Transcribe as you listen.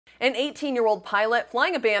An 18-year-old pilot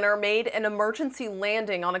flying a banner made an emergency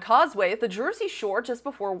landing on a causeway at the Jersey Shore just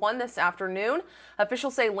before 1 this afternoon.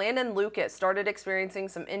 Officials say Landon started experiencing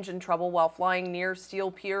some engine trouble while flying near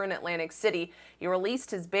Steel Pier in Atlantic City. He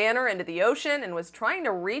released his banner into the ocean and was trying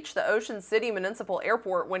to reach the Ocean City Municipal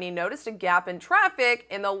Airport when he noticed a gap in traffic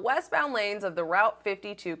in the westbound lanes of the Route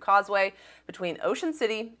 52 causeway between Ocean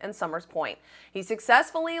City and Summers Point. He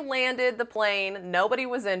successfully landed the plane. Nobody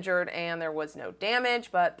was injured and there was no damage,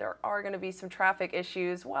 but there are going to be some traffic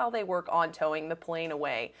issues while they work on towing the plane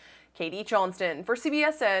away. Katie Johnston for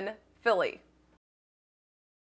CBSN Philly.